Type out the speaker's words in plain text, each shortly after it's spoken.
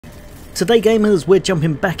Today gamers, we're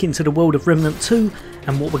jumping back into the world of Remnant 2,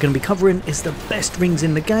 and what we're going to be covering is the best rings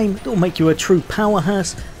in the game that will make you a true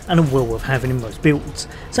powerhouse and are well worth having in most builds.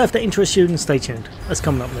 So if that interests you, then stay tuned. That's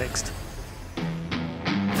coming up next.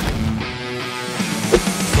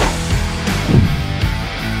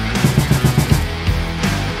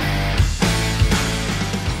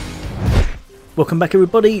 Welcome back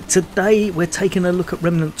everybody. Today we're taking a look at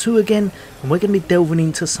Remnant 2 again, and we're going to be delving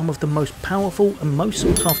into some of the most powerful and most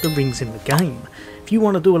sought after rings in the game. If you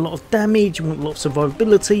want to do a lot of damage, you want a lot of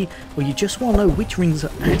survivability, or you just want to know which rings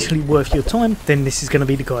are actually worth your time, then this is going to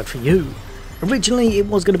be the guide for you. Originally it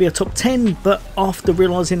was going to be a top 10, but after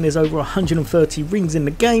realising there's over 130 rings in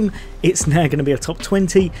the game, it's now going to be a top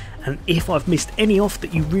 20, and if I've missed any off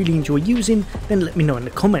that you really enjoy using, then let me know in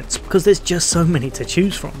the comments, because there's just so many to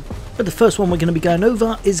choose from. But the first one we're going to be going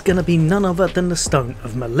over is going to be none other than the Stone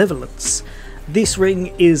of Malevolence. This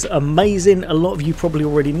ring is amazing, a lot of you probably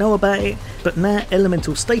already know about it, but now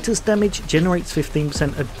elemental status damage generates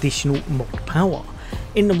 15% additional mod power.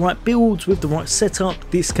 In the right builds with the right setup,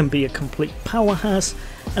 this can be a complete powerhouse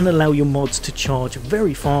and allow your mods to charge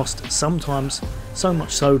very fast, sometimes so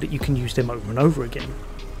much so that you can use them over and over again.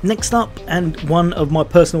 Next up, and one of my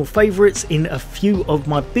personal favourites in a few of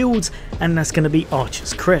my builds, and that's going to be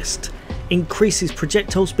Archer's Crest. Increases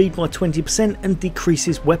projectile speed by 20% and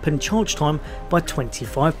decreases weapon charge time by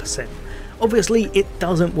 25%. Obviously it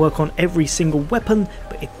doesn't work on every single weapon,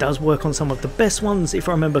 but it does work on some of the best ones. If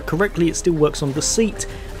I remember correctly, it still works on Deceit,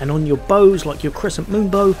 and on your bows like your Crescent Moon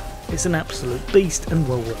bow, it's an absolute beast and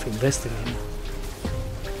well worth investing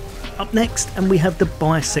in. Up next, and we have the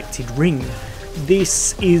Bisected Ring.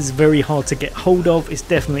 This is very hard to get hold of, it's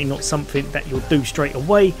definitely not something that you'll do straight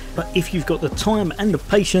away, but if you've got the time and the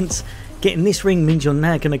patience, getting this ring means you're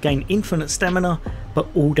now going to gain infinite stamina, but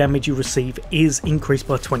all damage you receive is increased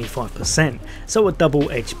by 25%, so a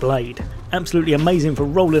double-edged blade. Absolutely amazing for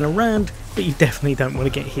rolling around, but you definitely don't want to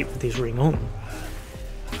get hit with this ring on.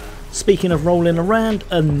 Speaking of rolling around,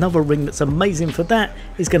 another ring that's amazing for that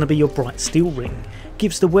is going to be your Bright Steel ring.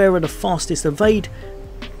 Gives the wearer the fastest evade,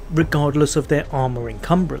 regardless of their armour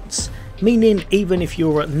encumbrance. Meaning even if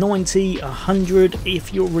you're at 90, 100,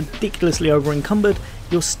 if you're ridiculously over encumbered,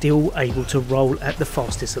 you're still able to roll at the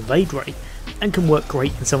fastest evade rate, and can work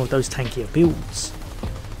great in some of those tankier builds.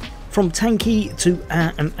 From tanky to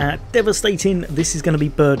out and out devastating, this is going to be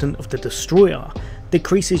Burden of the Destroyer.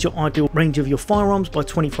 Decreases your ideal range of your firearms by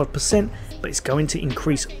 25%, but it's going to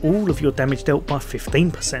increase all of your damage dealt by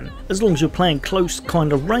 15%. As long as you're playing close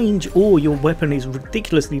kind of range, or your weapon is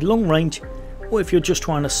ridiculously long range, or if you're just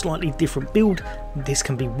trying a slightly different build, this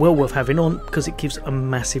can be well worth having on because it gives a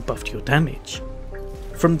massive buff to your damage.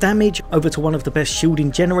 From damage over to one of the best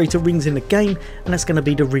shielding generator rings in the game, and that's going to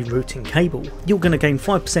be the Rerouting Cable. You're going to gain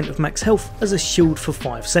 5% of max health as a shield for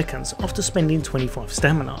 5 seconds after spending 25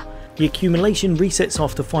 stamina. The accumulation resets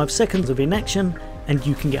after 5 seconds of inaction, and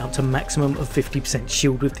you can get up to maximum of 50%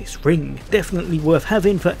 shield with this ring. Definitely worth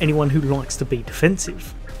having for anyone who likes to be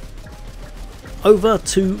defensive. Over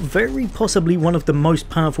to very possibly one of the most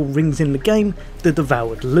powerful rings in the game, the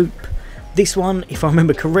Devoured Loop. This one, if I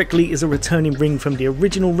remember correctly, is a returning ring from the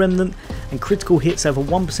original Remnant, and critical hits have a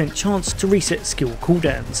 1% chance to reset skill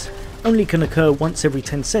cooldowns. Only can occur once every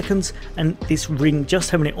 10 seconds, and this ring,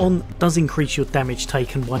 just having it on, does increase your damage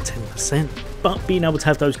taken by 10%. But being able to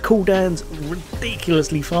have those cooldowns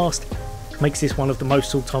ridiculously fast makes this one of the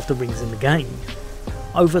most sought after rings in the game.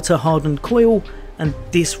 Over to Hardened Coil, and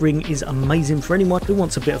this ring is amazing for anyone who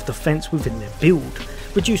wants a bit of defense within their build.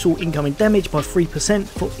 Reduce all incoming damage by 3%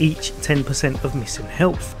 for each 10% of missing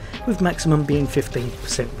health, with maximum being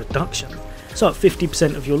 15% reduction. So at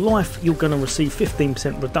 50% of your life, you're going to receive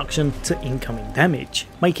 15% reduction to incoming damage,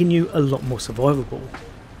 making you a lot more survivable.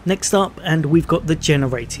 Next up, and we've got the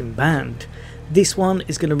Generating Band. This one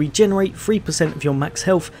is going to regenerate 3% of your max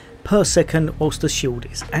health per second whilst the shield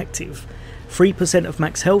is active. 3% of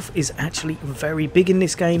max health is actually very big in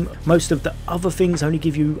this game. Most of the other things only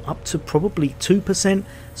give you up to probably 2%,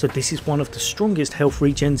 so this is one of the strongest health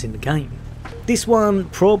regens in the game. This one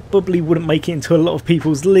probably wouldn't make it into a lot of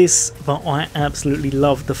people's lists, but I absolutely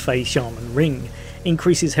love the Fey Shaman ring.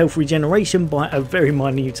 Increases health regeneration by a very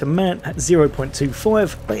minute amount at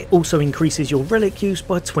 0.25, but it also increases your relic use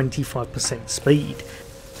by 25% speed.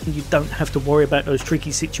 You don't have to worry about those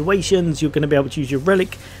tricky situations, you're going to be able to use your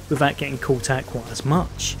relic without getting caught out quite as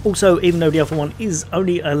much. Also, even though the other one is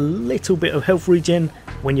only a little bit of health regen,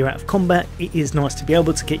 when you're out of combat, it is nice to be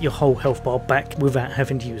able to get your whole health bar back without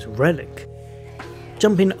having to use a relic.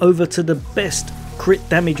 Jumping over to the best crit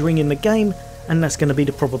damage ring in the game, and that's going to be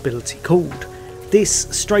the Probability Cord. This,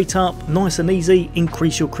 straight up, nice and easy,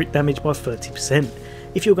 increase your crit damage by 30%.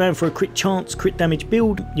 If you're going for a crit chance, crit damage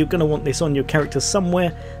build, you're going to want this on your character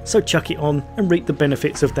somewhere, so chuck it on and reap the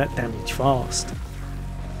benefits of that damage fast.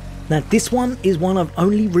 Now this one is one I've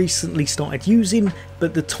only recently started using,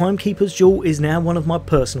 but the Timekeeper's Jewel is now one of my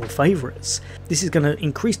personal favourites. This is going to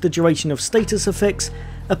increase the duration of status effects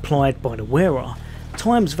applied by the wearer.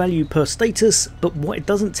 Times value per status, but what it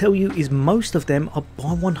doesn't tell you is most of them are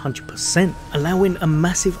by 100%, allowing a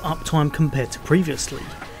massive uptime compared to previously.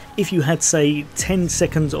 If you had say 10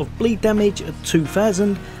 seconds of bleed damage at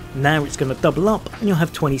 2000, now it's going to double up and you'll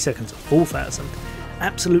have 20 seconds at 4000.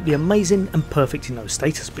 Absolutely amazing and perfect in those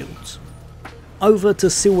status builds. Over to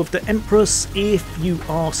Seal of the Empress. If you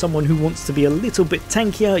are someone who wants to be a little bit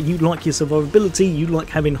tankier, you like your survivability, you like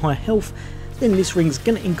having high health, then this ring's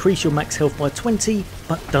going to increase your max health by 20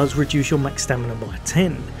 but does reduce your max stamina by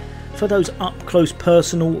 10. For those up close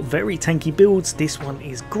personal, very tanky builds, this one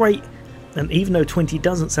is great, and even though 20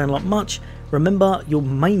 doesn't sound like much, remember your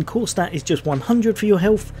main core stat is just 100 for your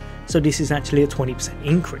health, so this is actually a 20%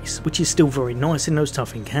 increase, which is still very nice in those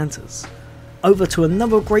tough encounters. Over to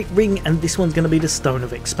another great ring, and this one's going to be the Stone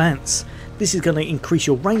of Expanse. This is going to increase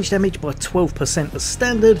your range damage by 12% as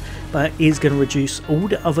standard, but it is going to reduce all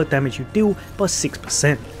the other damage you deal by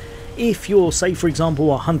 6%. If you're, say for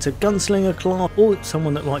example, a hunter gunslinger class or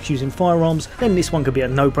someone that likes using firearms, then this one could be a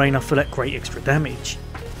no-brainer for that great extra damage.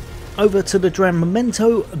 Over to the Dram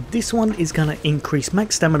Memento. This one is going to increase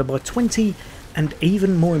max stamina by 20, and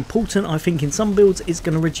even more important I think in some builds, it's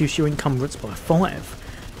going to reduce your encumbrance by 5.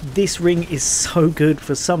 This ring is so good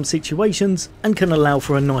for some situations and can allow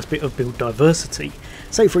for a nice bit of build diversity.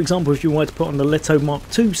 Say for example, if you wanted to put on the Leto Mark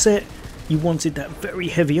II set, you wanted that very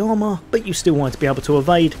heavy armour but you still wanted to be able to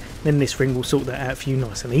evade, then this ring will sort that out for you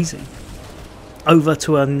nice and easy. Over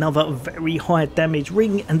to another very high damage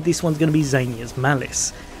ring, and this one's going to be Xania's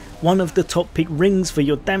Malice. One of the top pick rings for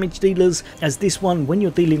your damage dealers, as this one, when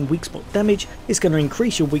you're dealing weak spot damage, is going to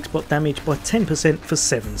increase your weak spot damage by 10% for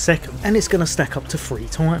 7 seconds, and it's going to stack up to 3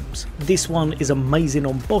 times. This one is amazing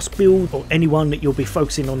on boss build or anyone that you'll be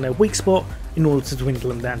focusing on their weak spot in order to dwindle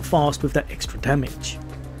them down fast with that extra damage.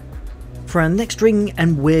 For our next ring,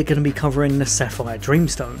 and we're going to be covering the Sapphire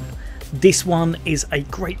Dreamstone. This one is a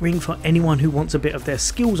great ring for anyone who wants a bit of their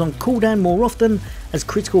skills on cooldown more often, as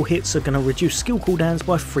critical hits are going to reduce skill cooldowns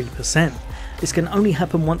by 3%. This can only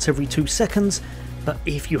happen once every 2 seconds, but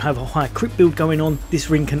if you have a high crit build going on, this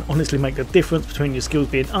ring can honestly make the difference between your skills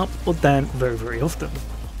being up or down very often.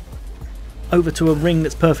 Over to a ring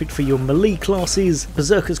that's perfect for your melee classes.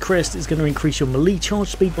 Berserker's Crest is going to increase your melee charge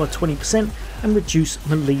speed by 20% and reduce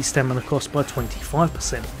melee stamina cost by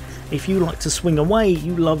 25%. If you like to swing away,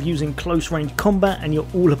 you love using close range combat and you're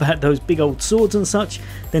all about those big old swords and such,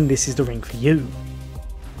 then this is the ring for you.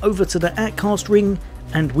 Over to the Outcast ring,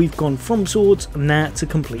 and we've gone from swords now to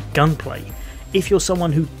complete gunplay. If you're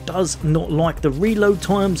someone who does not like the reload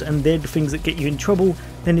times and they're the things that get you in trouble,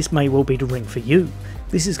 then this may well be the ring for you.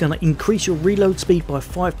 This is going to increase your reload speed by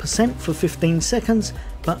 5% for 15 seconds,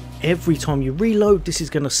 but every time you reload, this is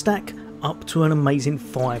going to stack up to an amazing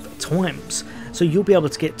 5 times. So you'll be able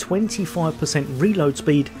to get 25% reload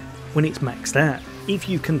speed when it's maxed out. If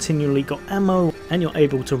you continually got ammo and you're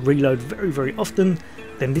able to reload very often,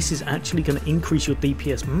 then this is actually going to increase your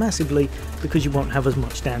DPS massively because you won't have as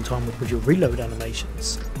much downtime with your reload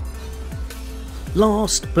animations.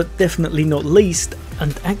 Last but definitely not least,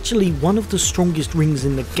 and actually one of the strongest rings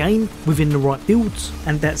in the game within the right builds,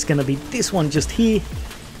 and that's going to be this one just here,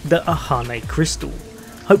 the Ahane Crystal.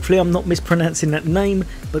 Hopefully I'm not mispronouncing that name,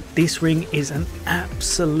 but this ring is an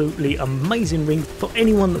absolutely amazing ring for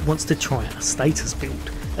anyone that wants to try a status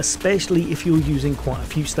build, especially if you're using quite a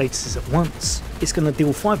few statuses at once. It's going to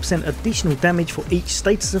deal 5% additional damage for each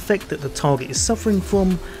status effect that the target is suffering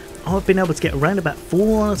from. I've been able to get around about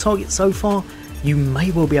 4 on a target so far. You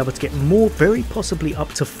may well be able to get more, very possibly up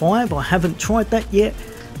to 5, I haven't tried that yet,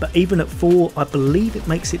 but even at 4 I believe it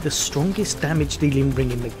makes it the strongest damage dealing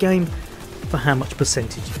ring in the game for how much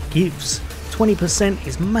percentage it gives. 20%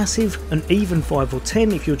 is massive, and even 5 or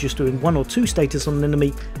 10 if you're just doing 1 or 2 status on an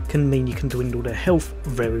enemy can mean you can dwindle their health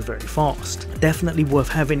very fast. Definitely worth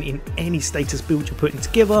having in any status build you're putting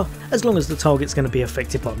together, as long as the target's going to be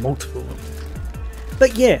affected by multiple of them.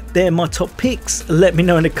 But yeah, they're my top picks. Let me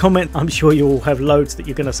know in the comment. I'm sure you all have loads that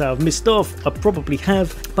you're going to say I've missed off. I probably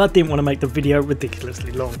have, but I didn't want to make the video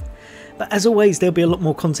ridiculously long. But as always, there'll be a lot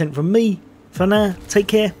more content from me. For now, take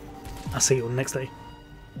care. I'll see you all next day.